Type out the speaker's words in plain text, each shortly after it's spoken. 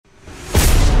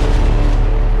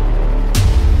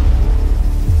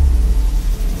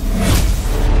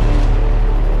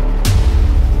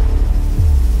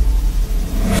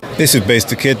This is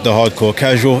BaseDaKID, the hardcore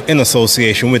casual, in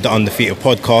association with the Undefeated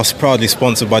podcast, proudly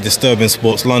sponsored by Disturbing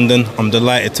Sports London. I'm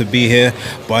delighted to be here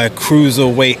by a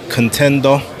cruiserweight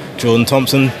contender, Jordan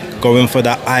Thompson, going for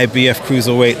that IBF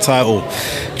cruiserweight title.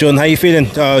 Jordan, how you feeling?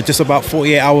 Just about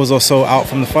 48 hours or so out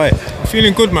from the fight.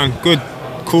 Feeling good, man. Good,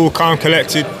 cool, calm,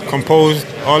 collected, composed,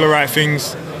 all the right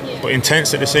things, but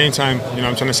intense at the same time. You know,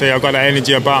 I'm trying to say I've got that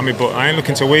energy about me, but I ain't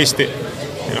looking to waste it.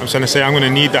 You know, I'm trying to say I'm going to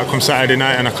need that come Saturday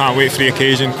night, and I can't wait for the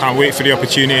occasion, can't wait for the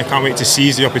opportunity, I can't wait to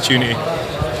seize the opportunity.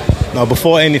 Now,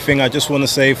 before anything, I just want to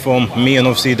say from me and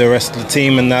obviously the rest of the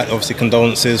team and that, obviously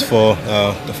condolences for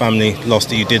the family loss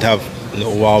that you did have a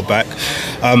little while back.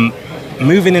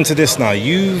 Moving into this now,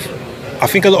 I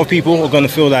think a lot of people are going to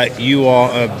feel like you are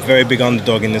a very big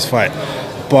underdog in this fight,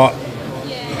 but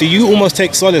do you almost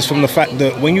take solace from the fact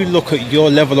that when you look at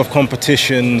your level of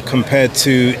competition compared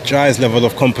to Jai's level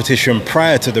of competition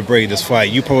prior to the Braders fight,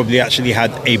 you probably actually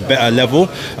had a better level?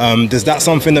 Does that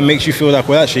something that makes you feel like,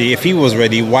 well, actually, if he was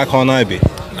ready, why can't I be?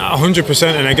 100%,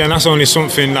 and again, that's only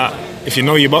something that, if you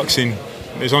know your boxing,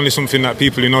 there's only something that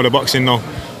people who know the boxing know.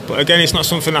 But again, it's not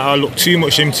something that I look too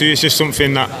much into, it's just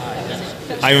something that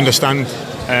I understand.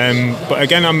 But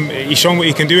again, he's shown what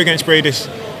he can do against Braders.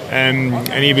 And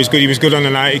he was good on the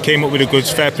night. He came up with a good,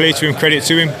 fair play to him, credit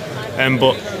to him.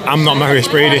 But I'm not Marius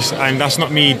Braders, and that's not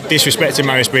me disrespecting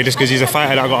Marius Braders, because he's a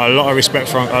fighter that I got a lot of respect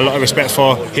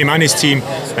for him and his team.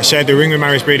 I shared the ring with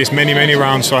Marius Braders many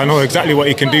rounds, so I know exactly what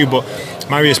he can do. But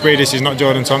Marius Braders is not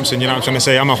Jordan Thompson. You know what I'm trying to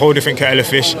say? I'm a whole different kettle of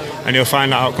fish, and he'll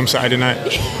find that out come Saturday night.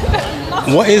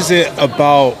 What is it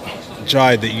about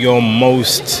Jai that you're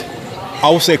most, I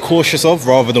would say, cautious of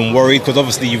rather than worried? Because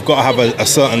obviously you've got to have a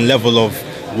certain level of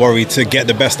worry to get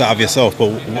the best out of yourself, but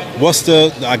what's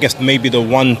I guess maybe the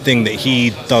one thing that he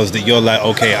does that you're like,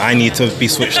 okay, I need to be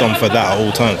switched on for that at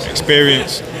all times?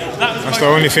 Experience. That's the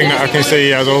only thing that I can say he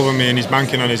has over me, and he's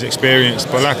banking on his experience.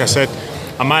 But like I said,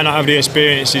 I might not have the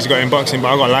experience he's got in boxing,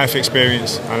 but I've got life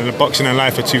experience, and the boxing and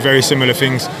life are two very similar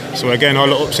things. So again, all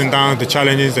the ups and downs, the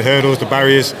challenges, the hurdles, the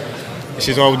barriers,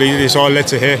 it's all led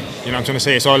to here. You know what I'm trying to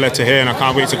say? It's all led to here, and I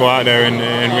can't wait to go out there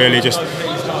and really just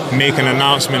make an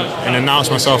announcement and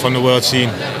announce myself on the world scene.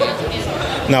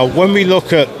 Now, when we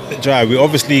look at Jai, we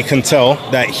obviously can tell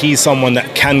that he's someone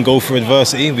that can go through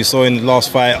adversity. We saw in the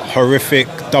last fight, horrific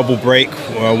double break,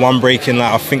 one break in,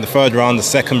 like, I think the third round, the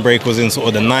second break was in sort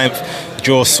of the ninth,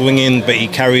 jaw swinging, but he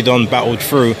carried on, battled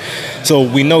through. So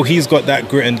we know he's got that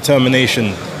grit and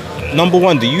determination. Number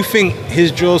one, do you think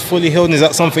his jaw's fully healed, and is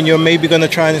that something you're maybe going to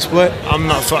try and exploit?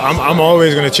 I'm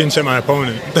always going to chin check my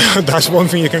opponent. That's one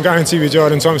thing you can guarantee with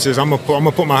Jordan Thompson, is I'm going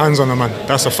to put my hands on the man.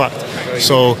 That's a fact.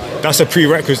 So that's a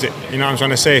prerequisite, you know what I'm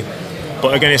trying to say?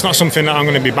 But again, it's not something that I'm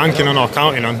going to be banking on or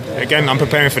counting on. Again, I'm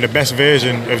preparing for the best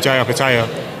version of Jai Opetaia.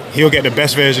 He'll get the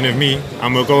best version of me,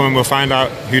 and we'll go and we'll find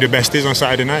out who the best is on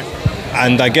Saturday night.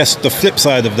 And I guess the flip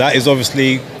side of that is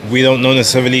obviously we don't know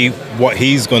necessarily what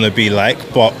he's going to be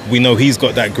like, but we know he's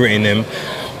got that grit in him.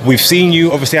 We've seen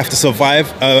you obviously have to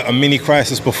survive a mini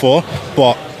crisis before,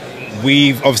 but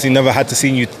we've obviously never had to see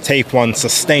you take one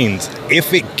sustained.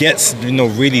 If it gets, you know,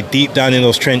 really deep down in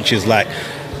those trenches, like,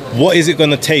 what is it going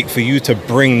to take for you to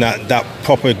bring that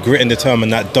proper grit and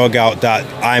determine, that dug out, that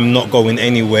I'm not going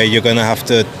anywhere, you're going to have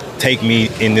to take me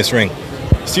in this ring?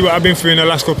 See what I've been through in the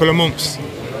last couple of months,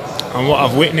 and what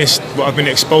I've witnessed, what I've been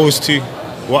exposed to,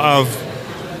 what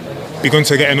I've begun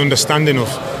to get an understanding of,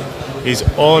 is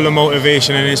all the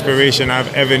motivation and inspiration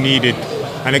I've ever needed.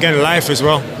 And again, life as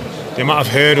well. The amount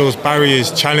of hurdles,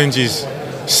 barriers, challenges,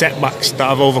 setbacks that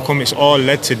I've overcome, it's all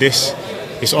led to this.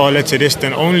 It's all led to this.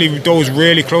 Then only those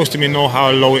really close to me know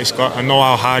how low it's got and know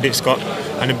how hard it's got.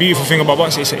 And the beautiful thing about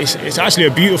boxing, it's actually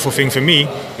a beautiful thing for me.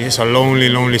 It's a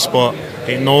lonely sport.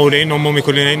 There ain't no mummy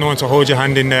couldn't, ain't no one to hold your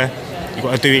hand in there. You've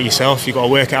got to do it yourself, you've got to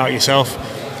work it out yourself,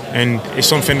 and it's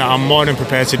something that I'm more than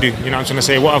prepared to do. You know what I'm trying to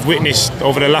say? What I've witnessed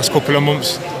over the last couple of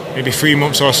months, maybe 3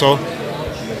 months or so,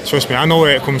 trust me, I know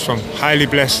where it comes from. Highly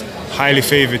blessed, highly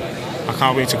favoured. I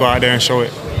can't wait to go out there and show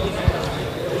it.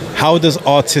 How does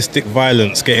artistic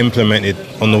violence get implemented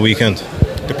on the weekend?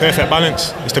 The perfect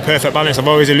balance. It's the perfect balance. I've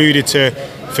always alluded to,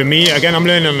 for me, again, I'm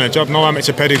learning on the job, no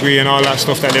amateur pedigree and all that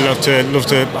stuff that they love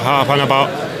to harp on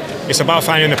about. It's about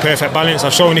finding the perfect balance.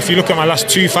 I've shown, if you look at my last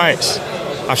 2 fights,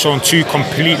 I've shown 2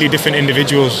 completely different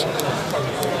individuals.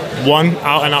 One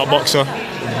out-and-out boxer,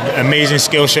 amazing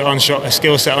skill set on show.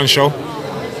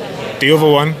 The other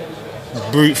one,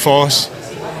 brute force.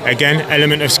 Again,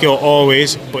 element of skill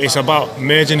always, but it's about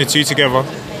merging the two together,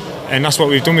 and that's what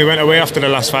we've done. We went away after the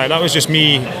last fight. That was just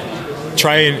me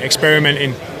trying,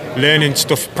 experimenting, learning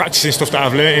stuff, practicing stuff that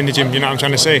I've learned in the gym. You know what I'm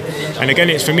trying to say? And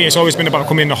again, for me, it's always been about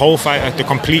becoming the whole fighter, the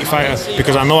complete fighter,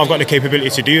 because I know I've got the capability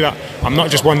to do that. I'm not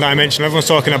just one-dimensional. Everyone's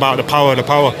talking about the power.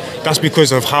 That's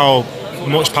because of how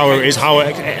much power it is,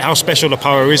 how special the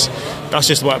power is. That's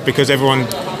just because everyone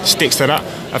sticks to that.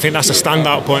 I think that's a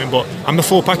standout point, but I'm the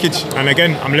full package. And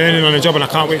again, I'm learning on the job, and I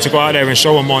can't wait to go out there and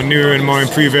show a more newer and more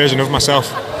improved version of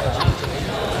myself.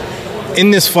 In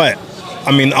this fight,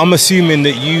 I mean, I'm assuming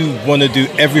that you want to do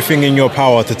everything in your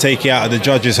power to take it out of the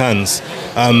judges' hands.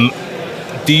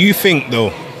 Do you think,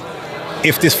 though,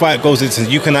 if this fight goes into,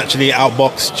 you can actually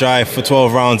outbox Jai for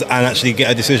 12 rounds and actually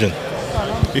get a decision?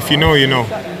 If you know, you know.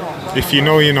 If you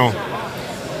know, you know.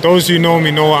 Those who know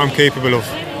me know what I'm capable of.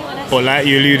 But like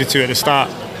you alluded to at the start,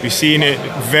 we've seen it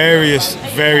various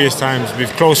times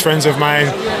with close friends of mine.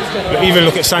 Even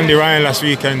look at Sandy Ryan last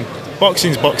week, and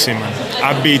boxing's boxing, man.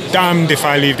 I'd be damned if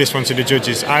I leave this one to the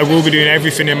judges. I will be doing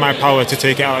everything in my power to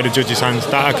take it out of the judges' hands.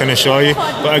 That I can assure you.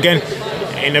 But again,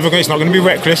 it's not going to be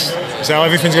reckless. So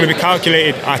everything's going to be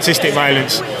calculated, artistic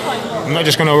violence. I'm not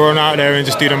just going to run out there and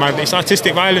just do the mad. It's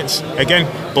artistic violence, again,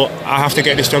 but I have to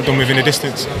get this job done within a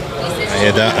distance. I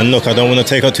hear that. And look, I don't want to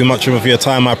take up too much of your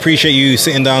time. I appreciate you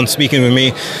sitting down, speaking with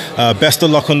me. Best of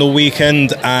luck on the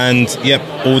weekend, and yep,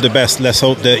 all the best. Let's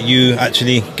hope that you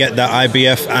actually get that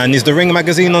IBF and is the Ring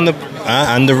magazine on the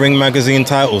and the Ring magazine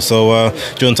title. So,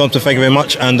 John Thompson, thank you very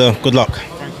much, and good luck.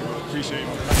 Thank you. Appreciate it.